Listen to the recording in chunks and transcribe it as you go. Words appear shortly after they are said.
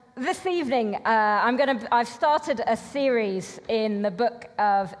This evening, I've started a series in the book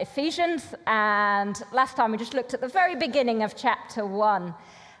of Ephesians, and last time we just looked at the very beginning of chapter 1.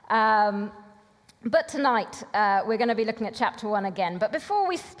 But tonight, we're going to be looking at chapter 1 again. But before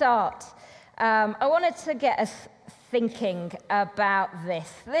we start, I wanted to get us thinking about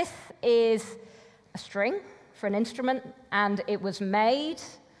this. This is a string for an instrument, and it was made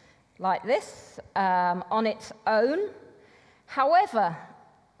like this on its own. However,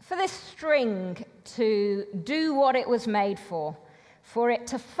 for this string to do what it was made for it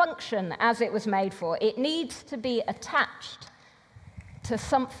to function as it was made for, it needs to be attached to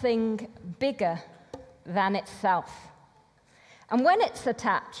something bigger than itself. And when it's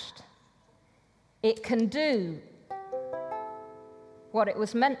attached, it can do what it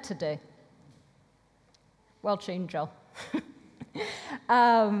was meant to do. Well tuned, Joel.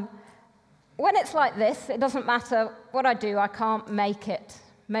 When it's like this, it doesn't matter what I do, I can't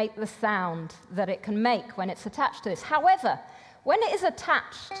make the sound that it can make when it's attached to this. However, when it is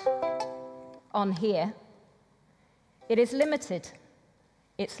attached on here, it is limited.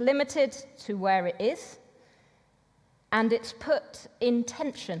 It's limited to where it is, and it's put in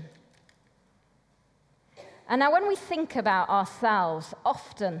tension. And now when we think about ourselves,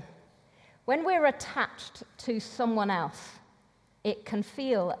 often, when we're attached to someone else, it can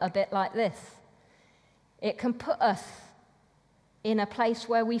feel a bit like this. It can put us in a place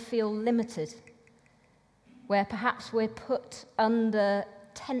where we feel limited, where perhaps we're put under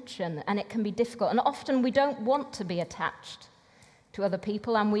tension, and it can be difficult. And often we don't want to be attached to other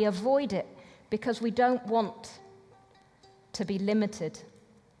people, and we avoid it because we don't want to be limited.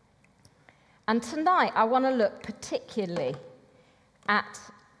 And tonight I want to look particularly at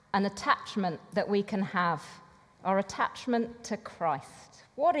an attachment that we can have, our attachment to Christ.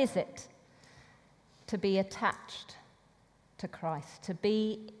 What is it to be attached to Christ, to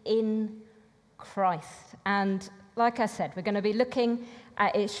be in Christ? And like I said, we're going to be looking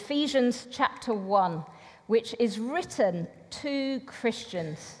at Ephesians chapter 1, which is written to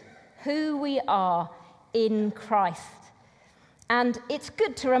Christians, who we are in Christ. And it's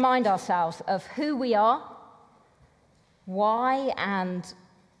good to remind ourselves of who we are, why, and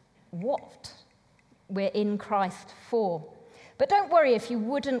what we're in Christ for. But don't worry if you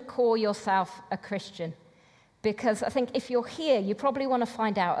wouldn't call yourself a Christian, because I think if you're here, you probably want to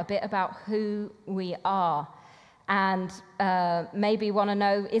find out a bit about who we are, and maybe want to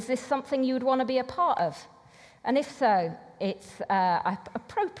know, is this something you would want to be a part of? And if so, it's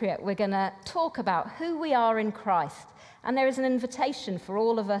appropriate. We're going to talk about who we are in Christ, and there is an invitation for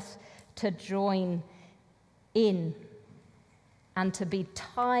all of us to join in and to be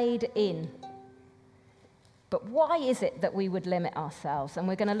tied in. But why is it that we would limit ourselves? And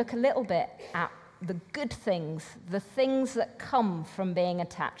we're going to look a little bit at the good things, the things that come from being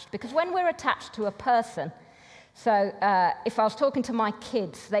attached. Because when we're attached to a person, so if I was talking to my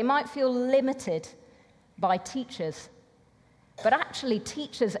kids, they might feel limited by teachers. But actually,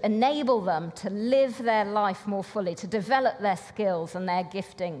 teachers enable them to live their life more fully, to develop their skills and their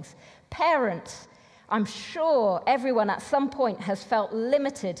giftings. Parents, I'm sure everyone at some point has felt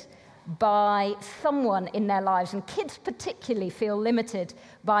limited by someone in their lives, and kids particularly feel limited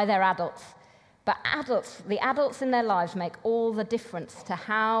by their adults. But the adults in their lives make all the difference to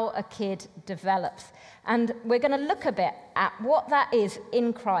how a kid develops. And we're going to look a bit at what that is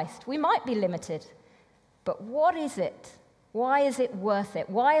in Christ. We might be limited, but what is it? Why is it worth it?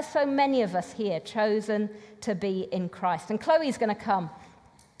 Why are so many of us here chosen to be in Christ? And Chloe's going to come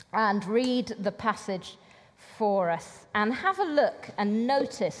and read the passage for us and have a look and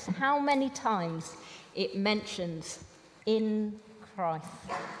notice how many times it mentions in Christ.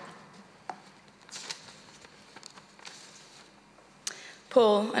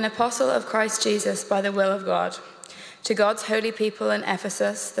 Paul, an apostle of Christ Jesus by the will of God, to God's holy people in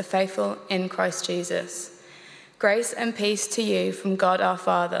Ephesus, the faithful in Christ Jesus. Grace and peace to you from God our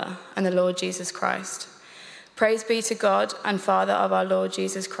Father and the Lord Jesus Christ. Praise be to God and Father of our Lord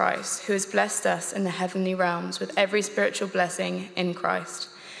Jesus Christ, who has blessed us in the heavenly realms with every spiritual blessing in Christ.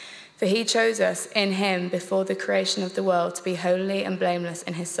 For he chose us in him before the creation of the world to be holy and blameless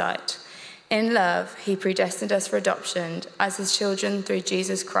in his sight. In love, he predestined us for adoption as his children through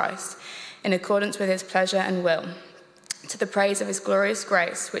Jesus Christ, in accordance with his pleasure and will, to the praise of his glorious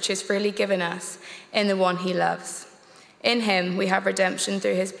grace, which is freely given us in the one he loves. In him we have redemption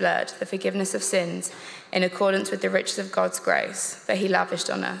through his blood, the forgiveness of sins, in accordance with the riches of God's grace that he lavished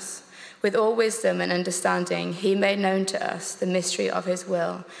on us. With all wisdom and understanding, he made known to us the mystery of his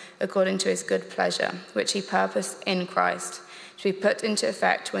will, according to his good pleasure, which he purposed in Christ, to be put into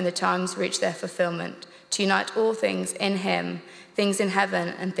effect when the times reach their fulfillment, to unite all things in him, things in heaven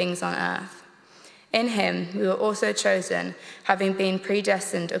and things on earth. In him we were also chosen, having been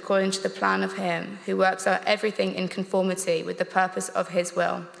predestined according to the plan of him who works out everything in conformity with the purpose of his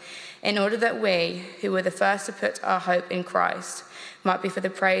will, in order that we, who were the first to put our hope in Christ, might be for the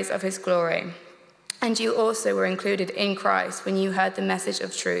praise of his glory. And you also were included in Christ when you heard the message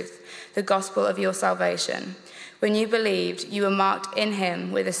of truth, the gospel of your salvation. When you believed, you were marked in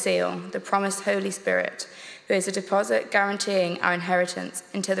him with a seal, the promised Holy Spirit, who is a deposit guaranteeing our inheritance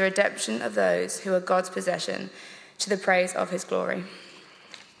until the redemption of those who are God's possession, to the praise of his glory.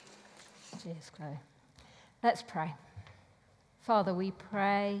 Cheers, Chloe. Let's pray. Father, we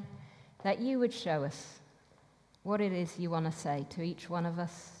pray that you would show us what it is you want to say to each one of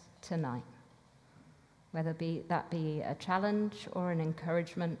us tonight, whether that be a challenge or an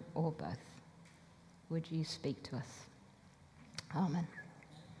encouragement or both. Would you speak to us? Amen.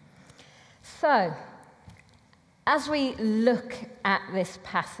 So, as we look at this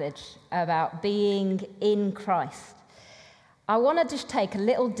passage about being in Christ, I want to just take a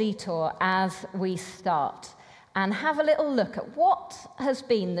little detour as we start and have a little look at what has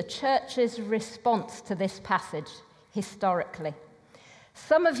been the church's response to this passage historically.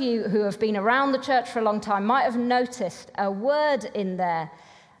 Some of you who have been around the church for a long time might have noticed a word in there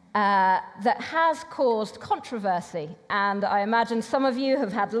that has caused controversy, and I imagine some of you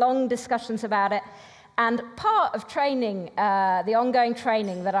have had long discussions about it. And part of training, the ongoing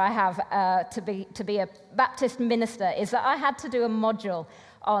training that I have to be a Baptist minister, is that I had to do a module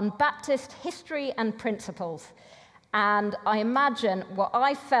on Baptist history and principles. And I imagine what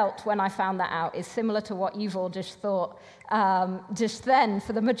I felt when I found that out is similar to what you've all just thought just then,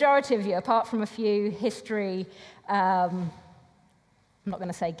 for the majority of you, apart from a few history, I'm not going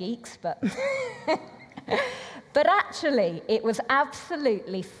to say geeks, but... But actually, it was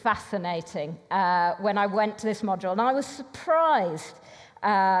absolutely fascinating when I went to this module, and I was surprised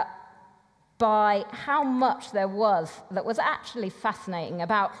by how much there was that was actually fascinating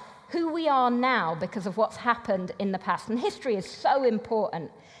about who we are now because of what's happened in the past. And history is so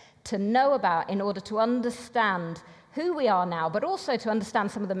important to know about in order to understand who we are now, but also to understand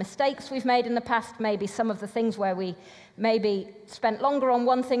some of the mistakes we've made in the past, maybe some of the things where we maybe spent longer on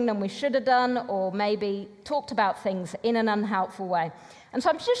one thing than we should have done, or maybe talked about things in an unhelpful way. And so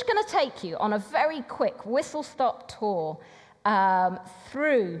I'm just going to take you on a very quick whistle-stop tour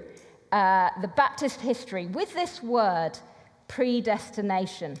through the Baptist history with this word,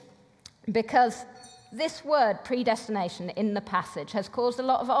 predestination, because this word, predestination, in the passage has caused a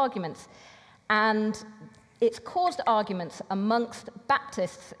lot of arguments, and it's caused arguments amongst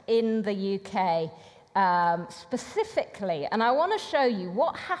Baptists in the UK specifically. And I want to show you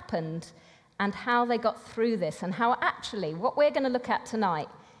what happened and how they got through this, and how actually what we're going to look at tonight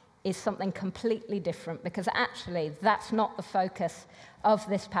is something completely different, because actually that's not the focus of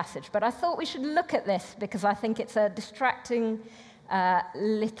this passage. But I thought we should look at this because I think it's a distracting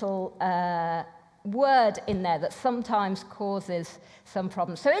little word in there that sometimes causes some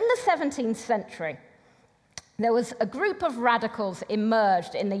problems. So in the 17th century, there was a group of radicals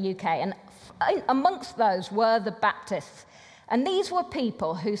emerged in the UK, and amongst those were the Baptists. And these were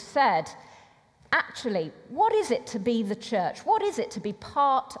people who said, actually, what is it to be the church? What is it to be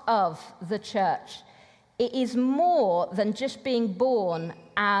part of the church? It is more than just being born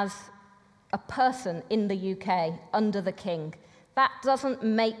as a person in the UK under the king. That doesn't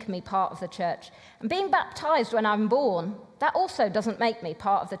make me part of the church. And being baptized when I'm born, that also doesn't make me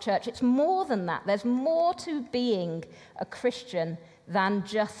part of the church. It's more than that. There's more to being a Christian than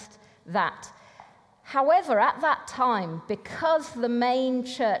just that. However, at that time, because the main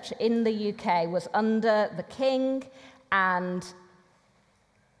church in the UK was under the king and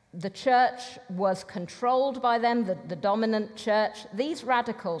the church was controlled by them, the dominant church, these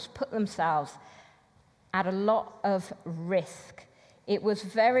radicals put themselves at a lot of risk. It was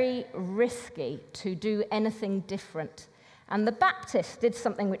very risky to do anything different. And the Baptists did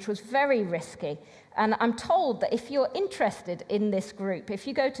something which was very risky. And I'm told that if you're interested in this group, if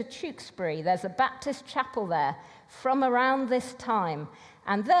you go to Tewkesbury, there's a Baptist chapel there from around this time.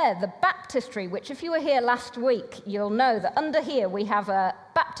 And there, the baptistry, which if you were here last week, you'll know that under here we have a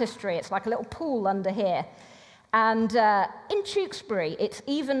baptistry. It's like a little pool under here. And in Tewkesbury, it's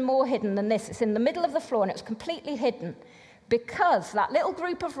even more hidden than this. It's in the middle of the floor, and it was completely hidden because that little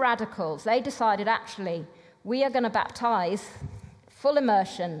group of radicals, they decided, actually, we are going to baptize full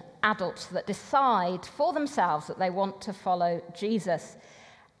immersion adults that decide for themselves that they want to follow Jesus.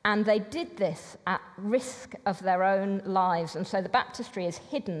 And they did this at risk of their own lives. And so the baptistry is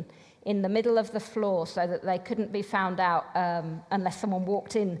hidden in the middle of the floor so that they couldn't be found out unless someone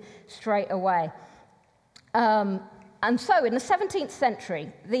walked in straight away. And so in the 17th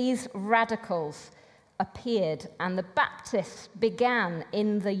century, these radicals appeared, and the Baptists began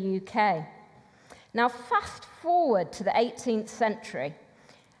in the UK. Now, fast forward to the 18th century,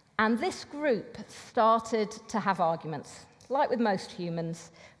 and this group started to have arguments, like with most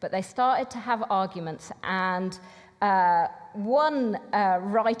humans, but they started to have arguments. And one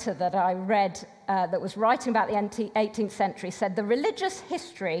writer that I read that was writing about the 18th century said the religious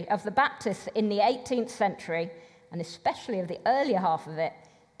history of the Baptists in the 18th century, and especially of the earlier half of it,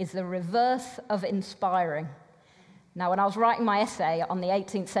 is the reverse of inspiring. Now, when I was writing my essay on the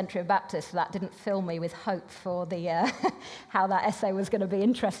 18th century Baptists, that didn't fill me with hope for the how that essay was going to be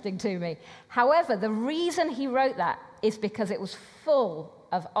interesting to me. However, the reason he wrote that is because it was full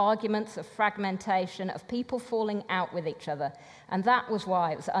of arguments, of fragmentation, of people falling out with each other. And that was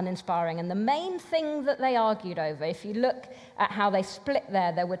why it was uninspiring. And the main thing that they argued over, if you look at how they split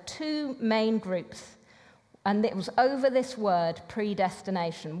there were two main groups. And it was over this word,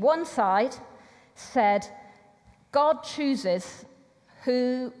 predestination. One side said, God chooses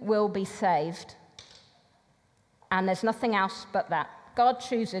who will be saved, and there's nothing else but that. God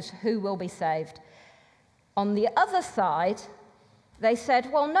chooses who will be saved. On the other side, they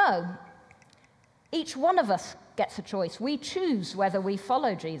said, well, no, each one of us gets a choice. We choose whether we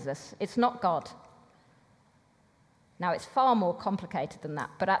follow Jesus. It's not God. Now, it's far more complicated than that,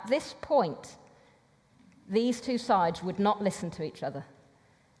 but at this point, these two sides would not listen to each other.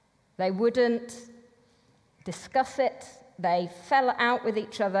 They wouldn't discuss it. They fell out with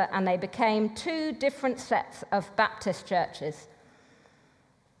each other, and they became two different sets of Baptist churches.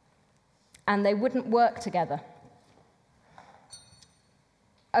 And they wouldn't work together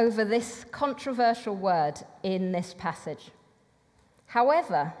over this controversial word in this passage.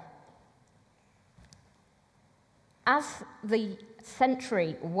 However, as the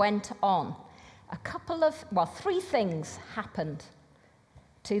century went on, three things happened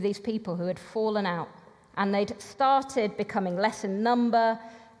to these people who had fallen out. And they'd started becoming less in number,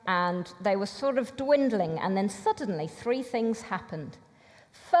 and they were sort of dwindling. And then suddenly, three things happened.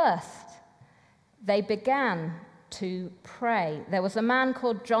 First, they began to pray. There was a man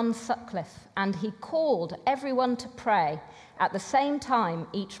called John Sutcliffe, and he called everyone to pray at the same time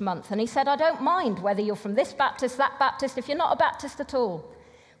each month. And he said, I don't mind whether you're from this Baptist, that Baptist, if you're not a Baptist at all.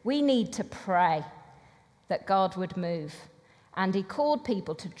 We need to pray that God would move. And he called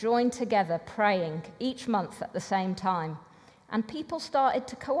people to join together praying each month at the same time. And people started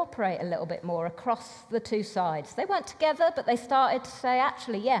to cooperate a little bit more across the two sides. They weren't together, but they started to say,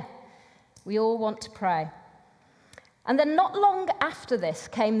 actually, yeah, we all want to pray. And then not long after this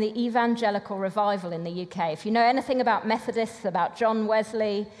came the evangelical revival in the UK. If you know anything about Methodists, about John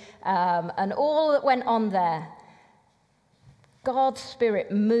Wesley, and all that went on there, God's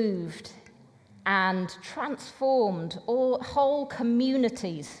Spirit moved and transformed whole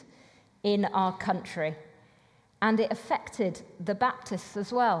communities in our country. And it affected the Baptists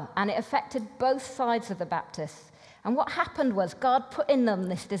as well. And it affected both sides of the Baptists. And what happened was God put in them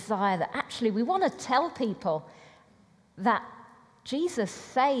this desire that actually we want to tell people that Jesus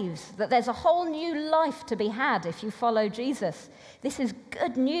saves, that there's a whole new life to be had if you follow Jesus. This is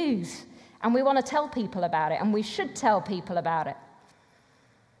good news. And we want to tell people about it. And we should tell people about it.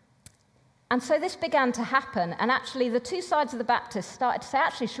 And so this began to happen, and actually the two sides of the Baptists started to say,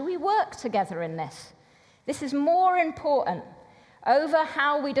 actually, should we work together in this? This is more important. Over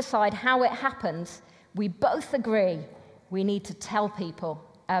how we decide how it happens, we both agree we need to tell people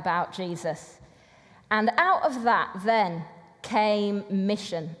about Jesus. And out of that then came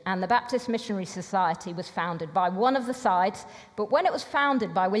mission, and the Baptist Missionary Society was founded by one of the sides, but when it was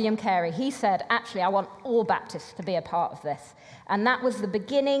founded by William Carey, he said, actually, I want all Baptists to be a part of this. And that was the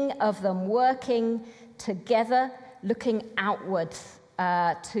beginning of them working together, looking outwards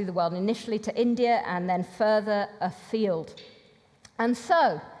to the world, initially to India and then further afield. And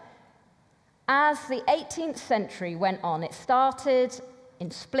so, as the 18th century went on, it started in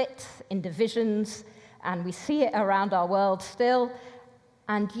splits, in divisions, and we see it around our world still,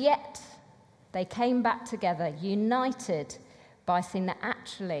 and yet they came back together, united by seeing that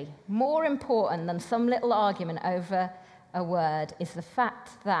actually more important than some little argument over a word is the fact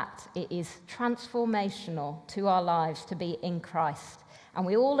that it is transformational to our lives to be in Christ. And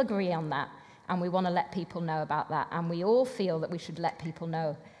we all agree on that, and we want to let people know about that, and we all feel that we should let people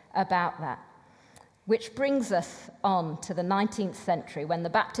know about that. Which brings us on to the 19th century, when the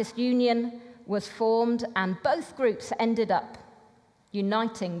Baptist Union was formed, and both groups ended up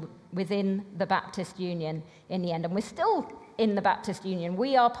uniting within the Baptist Union in the end. And we're still in the Baptist Union.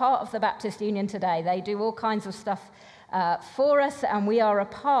 We are part of the Baptist Union today. They do all kinds of stuff for us, and we are a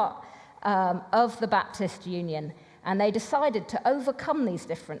part of the Baptist Union. and they decided to overcome these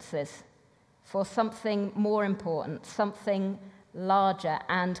differences for something more important, something larger,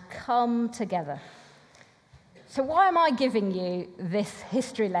 and come together. So why am I giving you this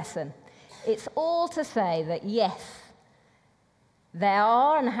history lesson? It's all to say that yes, there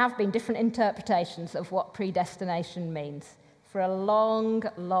are and have been different interpretations of what predestination means for a long,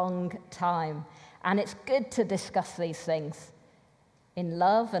 long time. And it's good to discuss these things in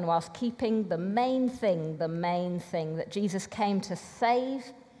love and whilst keeping the main thing, that Jesus came to save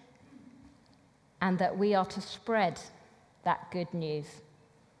and that we are to spread that good news.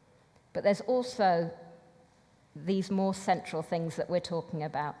 But there's also these more central things that we're talking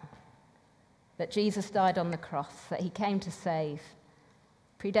about. That Jesus died on the cross, that he came to save.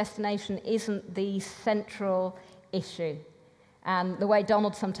 Predestination isn't the central issue. And the way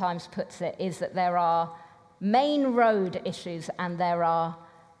Donald sometimes puts it is that there are main road issues and there are,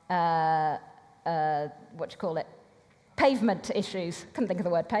 pavement issues. Couldn't think of the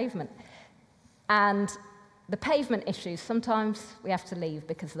word pavement. And the pavement issues, sometimes we have to leave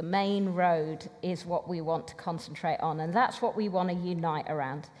because the main road is what we want to concentrate on, and that's what we want to unite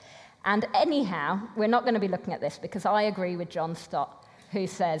around. And anyhow, we're not going to be looking at this because I agree with John Stott, who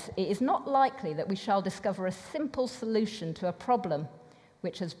says, it is not likely that we shall discover a simple solution to a problem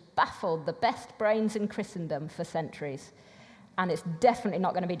which has baffled the best brains in Christendom for centuries. And it's definitely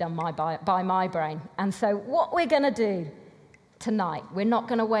not going to be done by my brain. And so what we're going to do tonight, we're not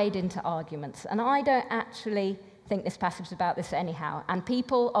going to wade into arguments. And I don't actually think this passage is about this anyhow. And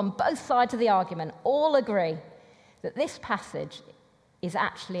people on both sides of the argument all agree that this passage is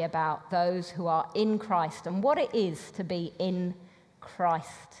actually about those who are in Christ and what it is to be in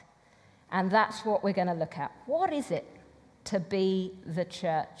Christ. And that's what we're going to look at. What is it to be the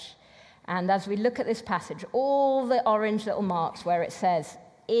church? And as we look at this passage, all the orange little marks where it says,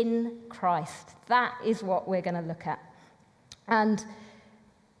 in Christ, that is what we're going to look at. And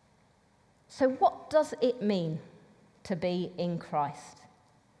so what does it mean to be in Christ?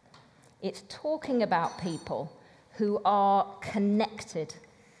 It's talking about people who are connected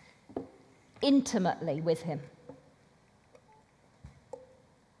intimately with him,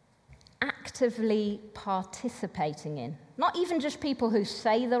 actively participating in. Not even just people who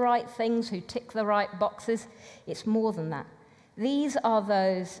say the right things, who tick the right boxes. It's more than that. These are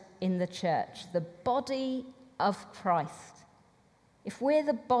those in the church, the body of Christ. If we're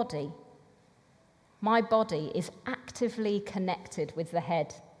the body, my body is actively connected with the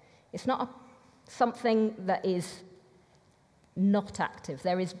head. It's not something that is not active.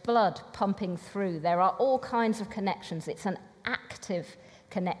 There is blood pumping through. There are all kinds of connections. It's an active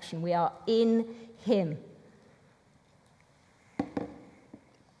connection. We are in him.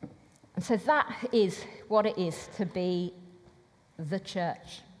 And so that is what it is to be the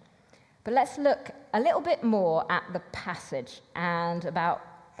church. But let's look a little bit more at the passage and about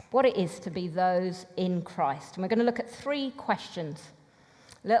what it is to be those in Christ. And we're going to look at 3 questions,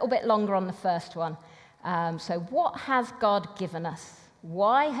 a little bit longer on the first one. So what has God given us?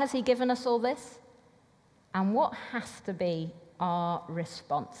 Why has he given us all this? And what has to be our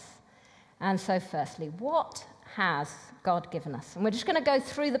response? And so firstly, what has God given us? And we're just going to go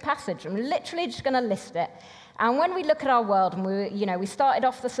through the passage. I'm literally just going to list it. And when we look at our world, and we started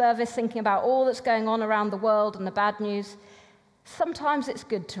off the service thinking about all that's going on around the world and the bad news, sometimes it's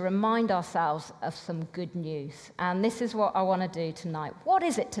good to remind ourselves of some good news. And this is what I want to do tonight. What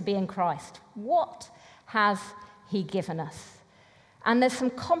is it to be in Christ? What has he given us? And there's some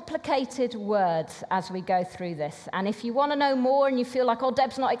complicated words as we go through this. And if you want to know more and you feel like,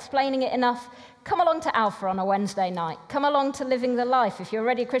 Deb's not explaining it enough, come along to Alpha on a Wednesday night. Come along to Living the Life if you're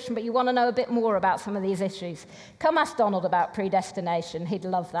already a Christian but you want to know a bit more about some of these issues. Come ask Donald about predestination. He'd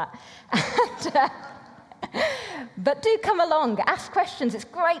love that. But do come along, ask questions. It's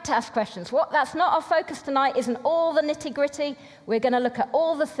great to ask questions. That's not our focus tonight, isn't all the nitty-gritty. We're going to look at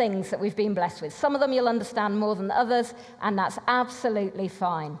all the things that we've been blessed with. Some of them you'll understand more than others, and that's absolutely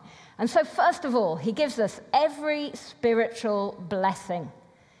fine. And so first of all, he gives us every spiritual blessing.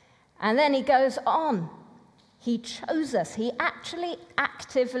 And then he goes on. He chose us. He actually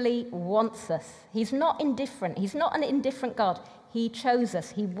actively wants us. He's not indifferent. He's not an indifferent God. He chose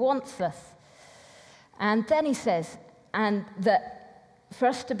us. He wants us. And then he says, and that for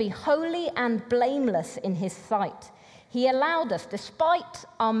us to be holy and blameless in his sight, he allowed us, despite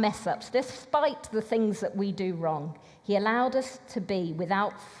our mess-ups, despite the things that we do wrong, he allowed us to be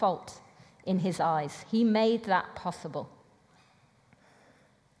without fault in his eyes. He made that possible.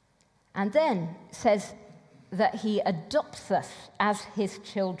 And then says that he adopts us as his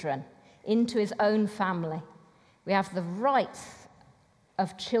children into his own family. We have the rights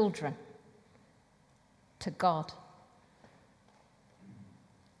of children to God.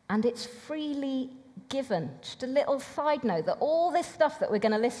 and it's freely given. Just a little side note that all this stuff that we're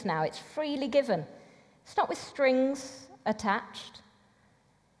going to list now, it's freely given. It's not with strings attached.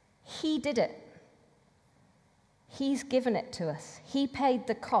 He did it. He's given it to us. He paid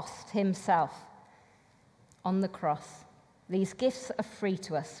the cost himself on the cross. These gifts are free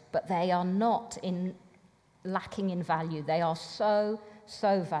to us, but they are not lacking in value. They are so,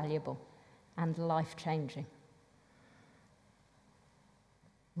 so valuable and life-changing.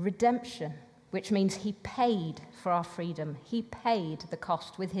 Redemption, which means he paid for our freedom. He paid the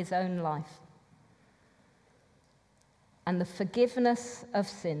cost with his own life. And the forgiveness of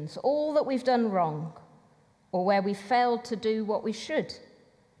sins, all that we've done wrong, or where we failed to do what we should,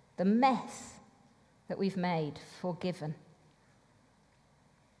 the mess that we've made, forgiven.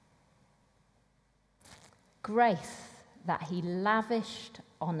 Grace that he lavished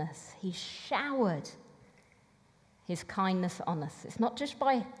on us. He showered his kindness on us. It's not just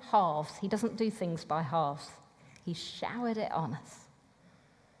by halves. He doesn't do things by halves. He showered it on us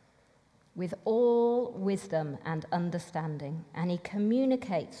with all wisdom and understanding, and he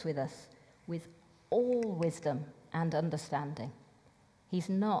communicates with us with all wisdom and understanding. He's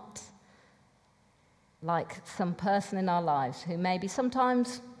not like some person in our lives who maybe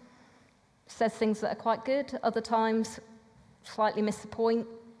sometimes says things that are quite good, other times slightly miss the point,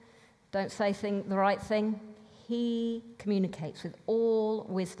 don't say the right thing. He communicates with all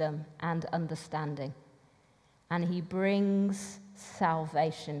wisdom and understanding, and he brings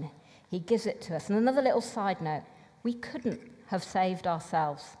salvation. He gives it to us. And another little side note, we couldn't have saved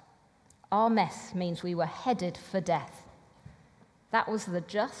ourselves. Our mess means we were headed for death. That was the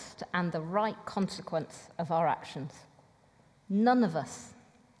just and the right consequence of our actions. None of us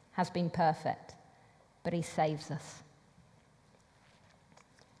has been perfect, but he saves us.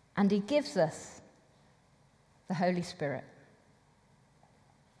 And he gives us the Holy Spirit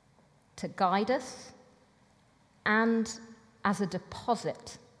to guide us and as a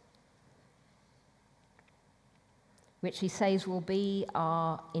deposit, which he says will be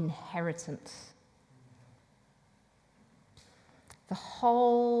our inheritance. The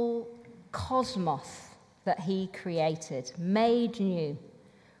whole cosmos that he created, made new,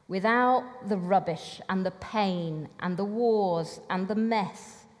 without the rubbish and the pain and the wars and the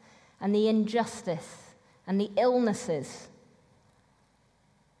mess and the injustice and the illnesses.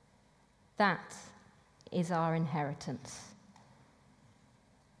 That is our inheritance.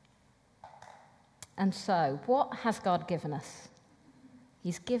 And so, what has God given us?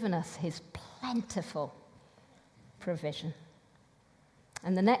 He's given us his plentiful provision.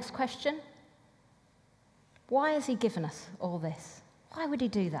 And the next question, why has he given us all this? Why would he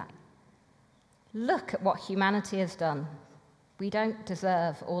do that? Look at what humanity has done. We don't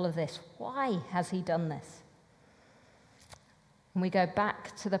deserve all of this. Why has he done this? And we go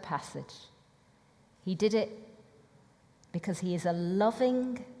back to the passage. He did it because he is a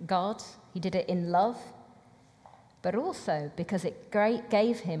loving God. He did it in love, but also because it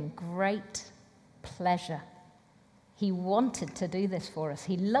gave him great pleasure. He wanted to do this for us.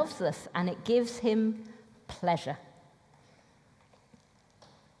 He loves us, and it gives him pleasure.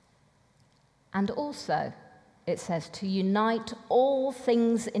 And also, it says to unite all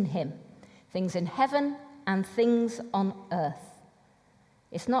things in him, things in heaven and things on earth.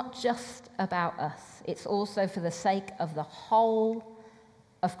 It's not just about us. It's also for the sake of the whole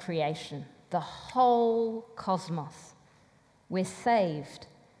of creation, the whole cosmos. We're saved,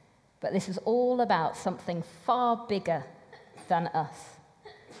 but this is all about something far bigger than us.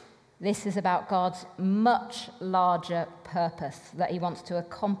 This is about God's much larger purpose that he wants to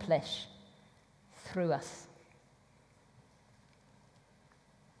accomplish through us.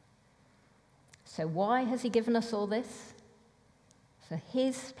 So why has he given us all this? For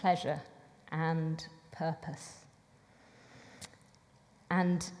his pleasure and purpose.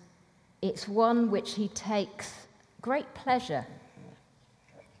 And it's one which he takes great pleasure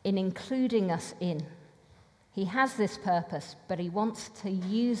in including us in. He has this purpose, but he wants to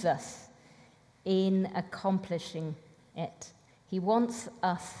use us in accomplishing it. He wants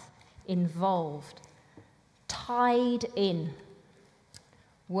us involved, tied in,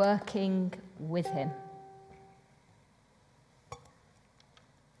 working with him.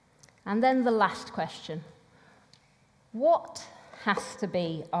 And then the last question. What has to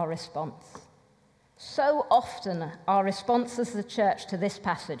be our response? So often our response as the church to this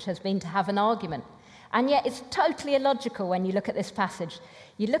passage has been to have an argument. And yet it's totally illogical when you look at this passage.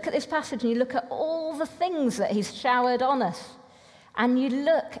 You look at this passage and you look at all the things that he's showered on us. And you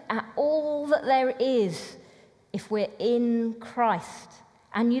look at all that there is if we're in Christ.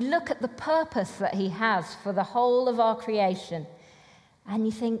 And you look at the purpose that he has for the whole of our creation. And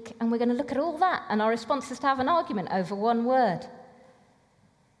you think, and we're going to look at all that, and our response is to have an argument over one word.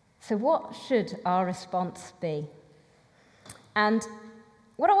 So what should our response be? And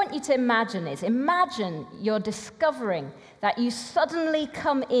what I want you to imagine is, imagine you're discovering that you suddenly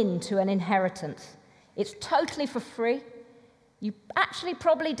come into an inheritance. It's totally for free. You actually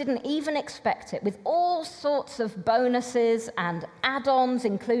probably didn't even expect it, with all sorts of bonuses and add-ons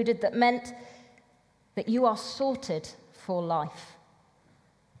included that meant that you are sorted for life.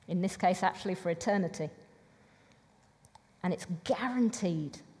 In this case, actually for eternity. And it's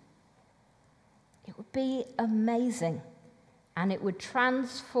guaranteed. It would be amazing. And it would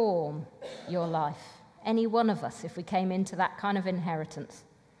transform your life, any one of us, if we came into that kind of inheritance.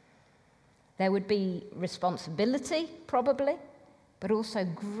 There would be responsibility, probably, but also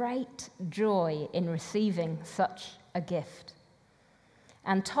great joy in receiving such a gift.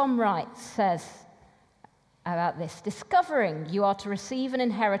 And Tom Wright says about this, discovering you are to receive an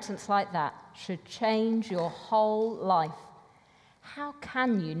inheritance like that should change your whole life. How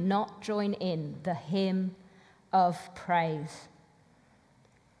can you not join in the hymn of praise?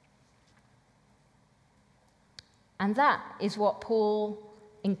 And that is what Paul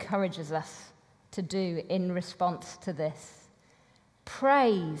encourages us to do in response to this.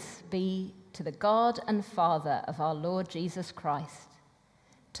 Praise be to the God and Father of our Lord Jesus Christ,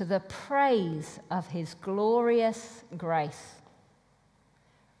 to the praise of his glorious grace,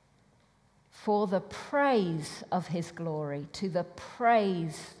 for the praise of his glory, to the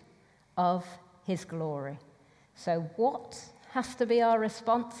praise of his glory. So what has to be our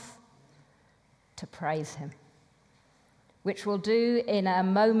response? To praise him, which we'll do in a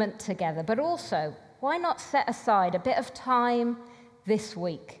moment together. But also, why not set aside a bit of time this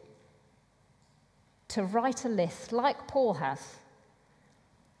week to write a list, like Paul has,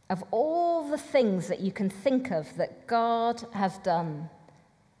 of all the things that you can think of that God has done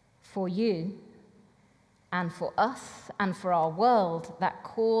for you and for us and for our world that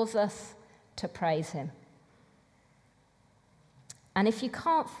cause us to praise him. And if you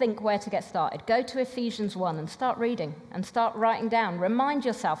can't think where to get started, go to Ephesians1 and start reading and start writing down. Remind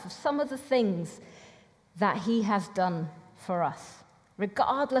yourself of some of the things that he has done for us,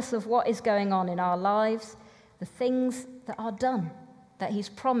 regardless of what is going on in our lives, the things that are done, that he's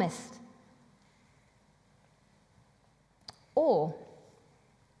promised. Or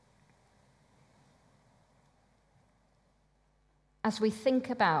as we think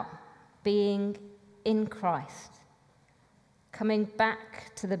about being in Christ, coming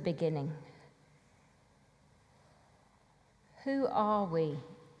back to the beginning, who are we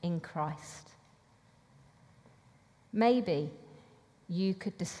in Christ? Maybe you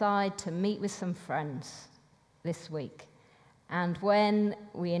could decide to meet with some friends this week, and when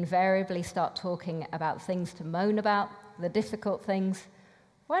we invariably start talking about things to moan about, the difficult things,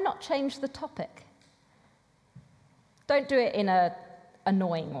 why not change the topic? Don't do it in an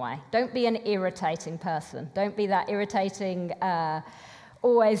annoying way. Don't be an irritating person. Don't be that irritating,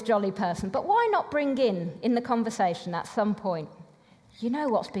 always jolly person. But why not bring in the conversation at some point, you know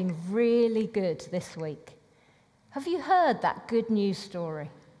what's been really good this week? Have you heard that good news story?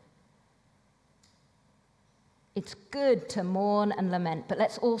 It's good to mourn and lament, but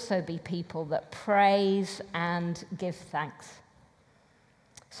let's also be people that praise and give thanks.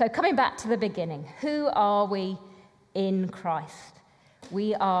 So coming back to the beginning, who are we in Christ?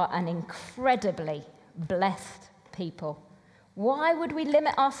 We are an incredibly blessed people. Why would we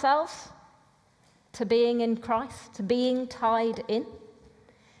limit ourselves to being in Christ, to being tied in?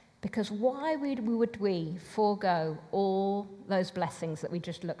 Because why would we forego all those blessings that we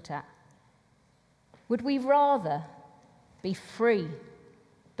just looked at? Would we rather be free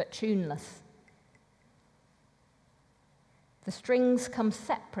but tuneless? The strings come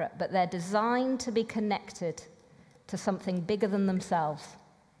separate, but they're designed to be connected to something bigger than themselves,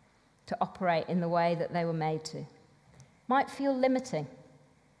 to operate in the way that they were made to. Might feel limiting,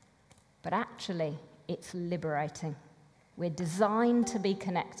 but actually it's liberating. We're designed to be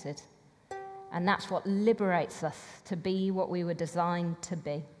connected, and that's what liberates us to be what we were designed to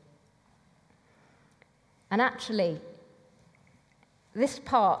be. And actually, this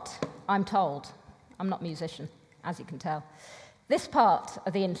part, I'm told, I'm not a musician, as you can tell, this part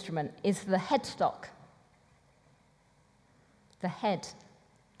of the instrument is the headstock. The head,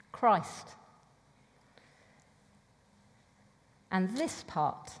 Christ. And this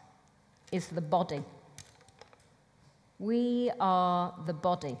part is the body. We are the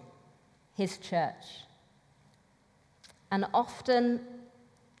body, his church. And often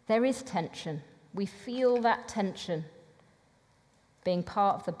there is tension. We feel that tension being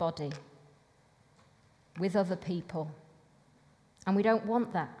part of the body with other people And we don't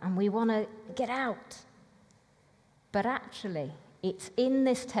want that, and we want to get out. But actually, it's in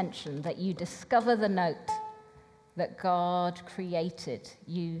this tension that you discover the note that God created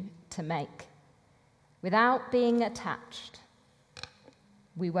you to make. Without being attached,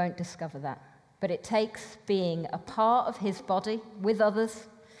 we won't discover that. But it takes being a part of his body with others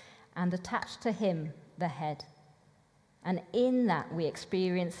and attached to him, the head. And in that, we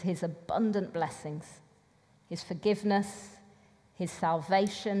experience his abundant blessings, his forgiveness, his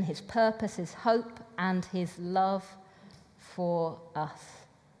salvation, his purpose, his hope, and his love for us.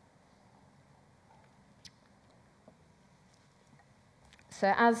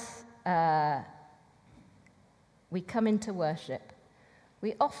 So as we come into worship,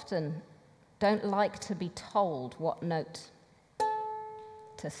 we often don't like to be told what note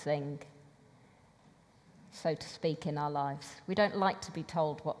to sing, so to speak, in our lives. We don't like to be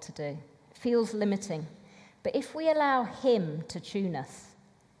told what to do. It feels limiting. But if we allow him to tune us,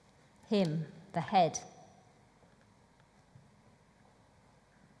 him, the head,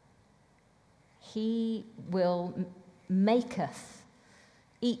 he will make us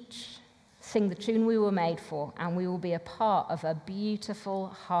each sing the tune we were made for, and we will be a part of a beautiful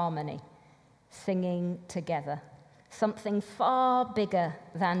harmony, singing together, something far bigger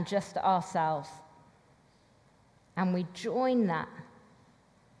than just ourselves. And we join that.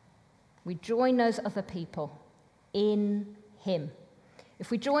 We join those other people in him. If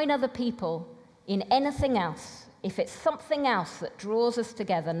we join other people in anything else, if it's something else that draws us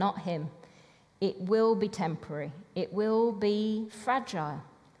together, not him, it will be temporary. It will be fragile.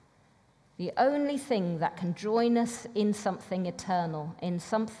 The only thing that can join us in something eternal, in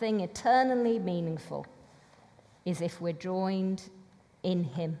something eternally meaningful, is if we're joined in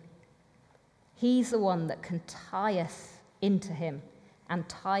him. He's the one that can tie us into him and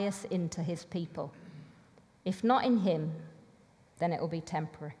tie us into his people. If not in him, then it will be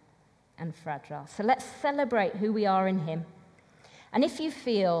temporary and fragile. So let's celebrate who we are in him. And if you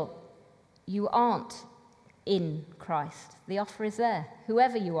feel you aren't in Christ, the offer is there.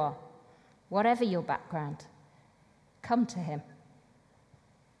 Whoever you are, whatever your background, come to him.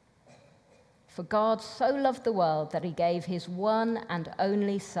 For God so loved the world that he gave his one and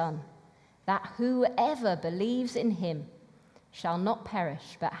only Son, that whoever believes in him shall not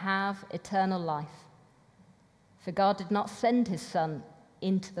perish but have eternal life. For God did not send his Son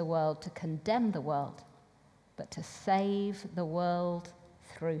into the world to condemn the world, but to save the world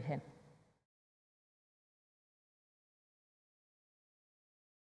through him.